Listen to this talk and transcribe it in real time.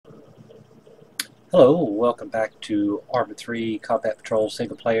Hello, welcome back to ARMA3 Combat Patrol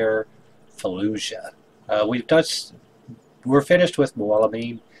Single Player Fallujah. We're finished with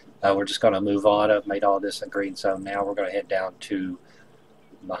Muhandisin. We're just going to move on. I've made all this a green zone now. We're going to head down to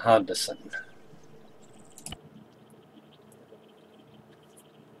Muhandisin.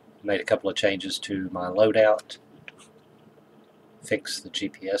 Made a couple of changes to my loadout. Fix the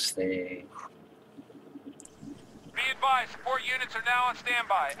GPS thing. Be advised, support units are now on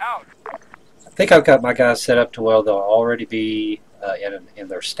standby. Out. I think I've got my guys set up to where they'll already be in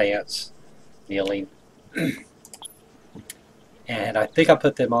their stance, kneeling. And I think I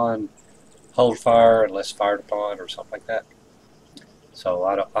put them on hold fire unless fired upon or something like that. So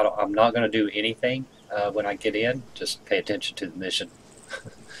I'm not going to do anything when I get in. Just pay attention to the mission.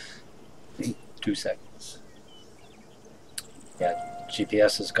 2 seconds. Yeah,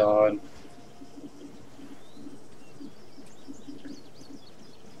 GPS is gone.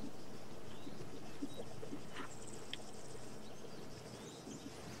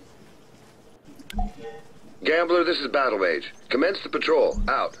 Gambler, this is Battle Mage. Commence the patrol.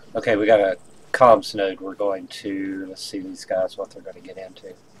 Out. Okay, we got a comms node we're going to. Let's see these guys, what they're going to get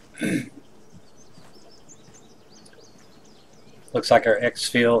into. Looks like our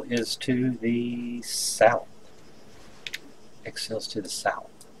exfil is to the south. Exfil's to the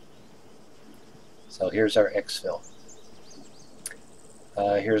south. So here's our exfil.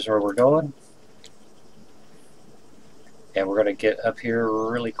 Here's where we're going. And we're going to get up here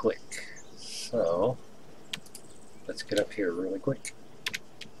really quick. So let's get up here really quick.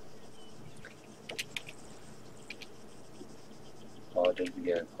 Oh, did we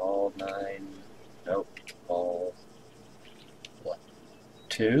get all 9? Nope. All what?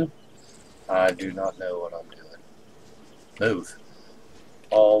 2? I do not know what I'm doing. Move.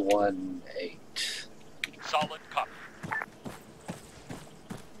 All 1, 8. Solid copy.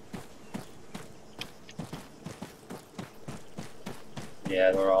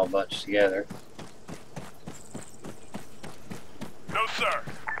 Yeah, they're all bunched together. No, sir.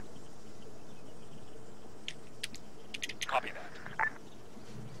 Copy that.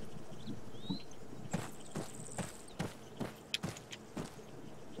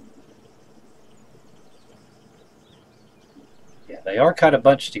 Yeah, they are kind of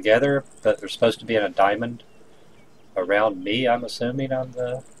bunched together, but they're supposed to be in a diamond around me, I'm assuming, on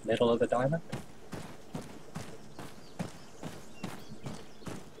the middle of the diamond.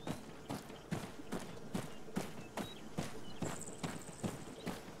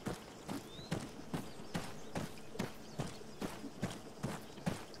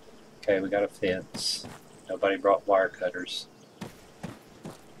 Okay, we got a fence. Nobody brought wire cutters.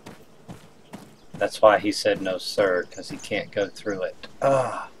 That's why he said no sir, because he can't go through it.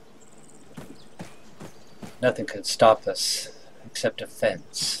 Ah! Nothing could stop us except a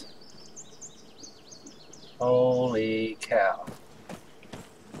fence. Holy cow.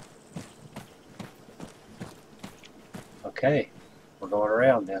 Okay, we're going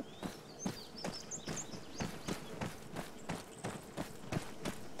around then.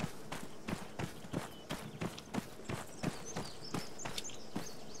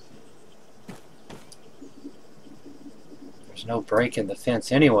 There's no break in the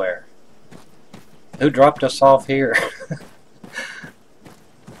fence anywhere. Who dropped us off here?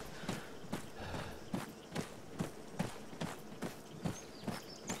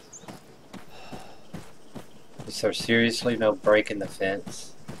 Is there seriously no break in the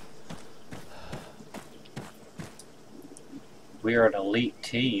fence? We are an elite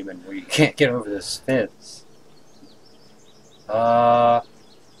team and we can't get over this fence. Let's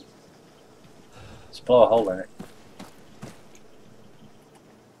blow a hole in it.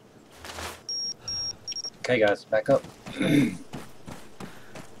 Okay guys, back up. Here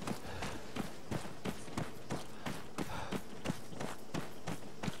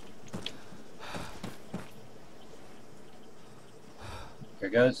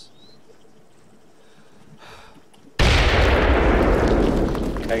goes.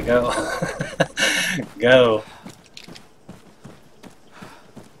 Okay, go. Go.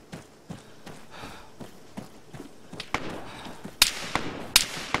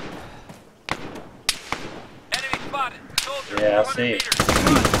 Yeah, I see it.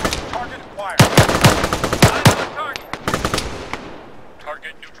 Target acquired. Eyes on the target.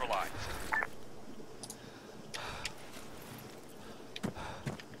 Target neutralized.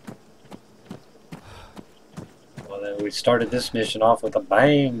 Well, then we started this mission off with a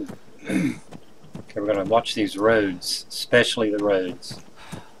bang. Okay, we're going to watch these roads, especially the roads.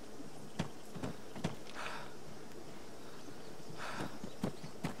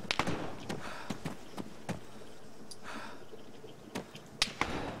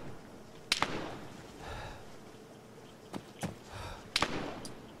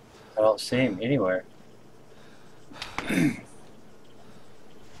 don't see him anywhere. Man,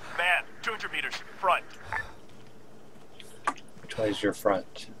 200 meters, front. Which way is your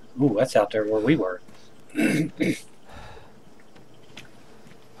front? Ooh, that's out there where we were.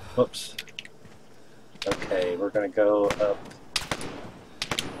 Whoops. Okay, we're gonna go up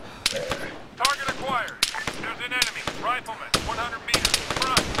there. Target acquired. There's an enemy. Rifleman, 100 meters,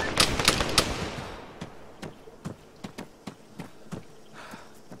 front.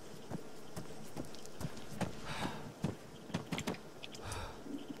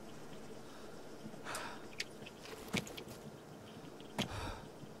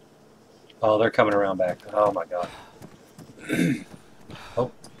 Oh, they're coming around back. Oh my god.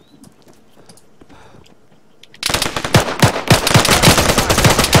 Oh.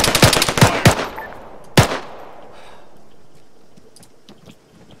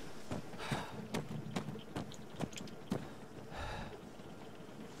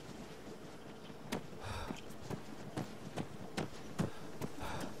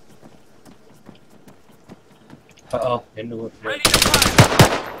 Uh-oh, into the wood. Ready to fire.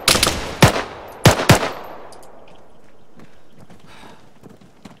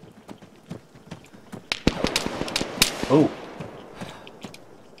 Ooh.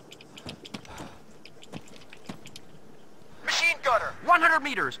 Machine gunner, 100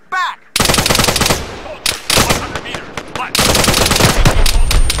 meters, back! 100 meters, left.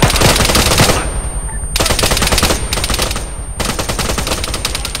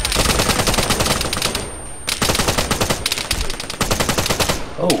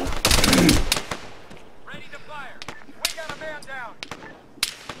 Oh. Ready to fire. We got a man down.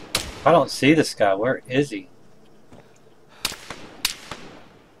 I don't see this guy. Where is he?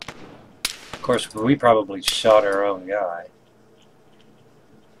 Of course, we probably shot our own guy.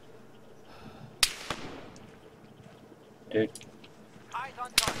 Dude. Eyes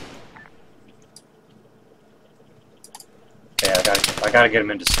on target. Yeah, I gotta get him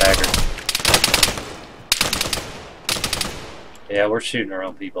into stagger. Yeah, we're shooting our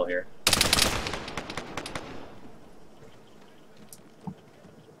own people here.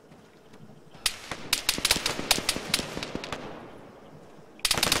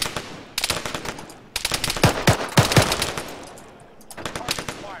 Target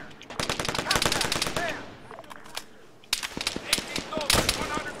acquired. Contact, man. 18 soldiers,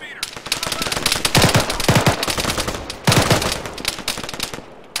 100 meters.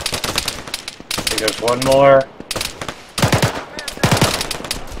 I think there's one more.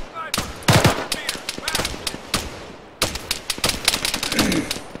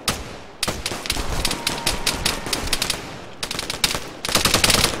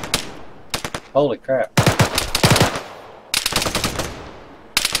 Holy crap.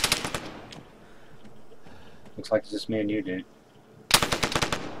 Looks like it's just me and you, dude.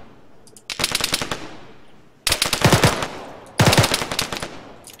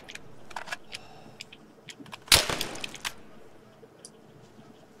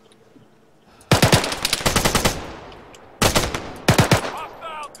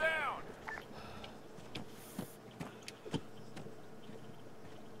 Hostile down.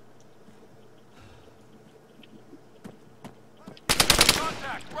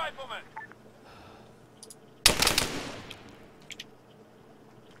 Contact, rifleman.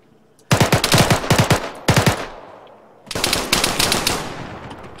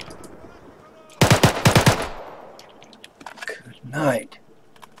 Good night.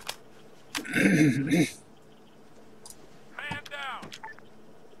 Man down.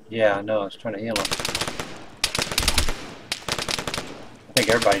 Yeah, I know. I was trying to heal him. I think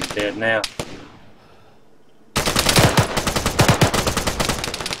everybody's dead now.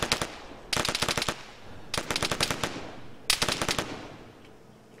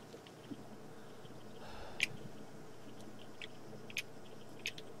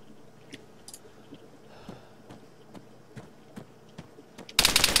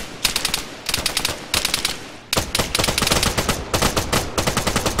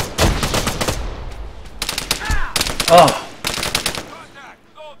 Oh, Contact,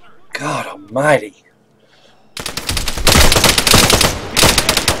 soldier. God almighty.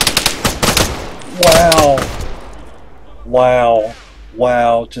 Wow. Wow.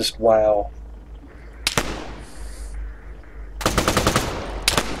 Wow. Just wow.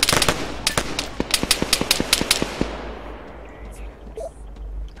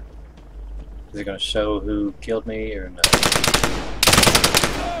 Is it going to show who killed me or no?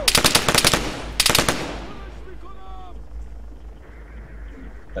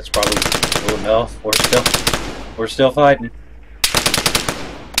 That's probably. Oh no, we're still fighting.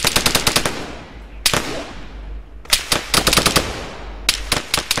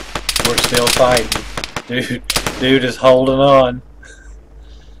 we're still fighting. Dude is holding on.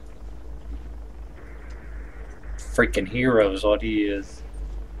 Freaking hero is what he is.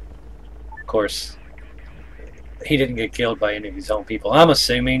 Of course, he didn't get killed by any of his own people. I'm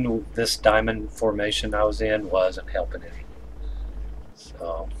assuming this diamond formation I was in wasn't helping any.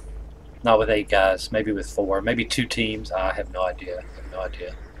 So, not with 8 guys, maybe with 4, maybe 2 teams. I have no idea. I have no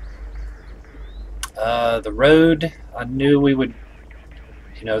idea. The road, I knew we would,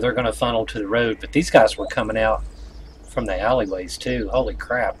 you know, they're going to funnel to the road, but these guys were coming out from the alleyways too. Holy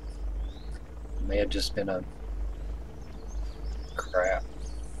crap. It may have just been a crap.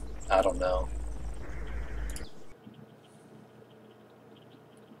 I don't know.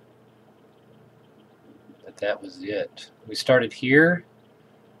 But that was it. We started here.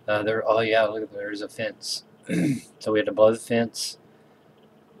 Oh yeah, look, there's a fence. So we had to blow the fence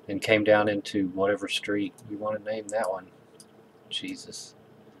and came down into whatever street we want to name that one. Jesus.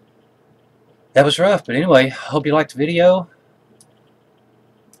 That was rough, but anyway, hope you liked the video.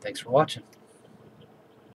 Thanks for watching.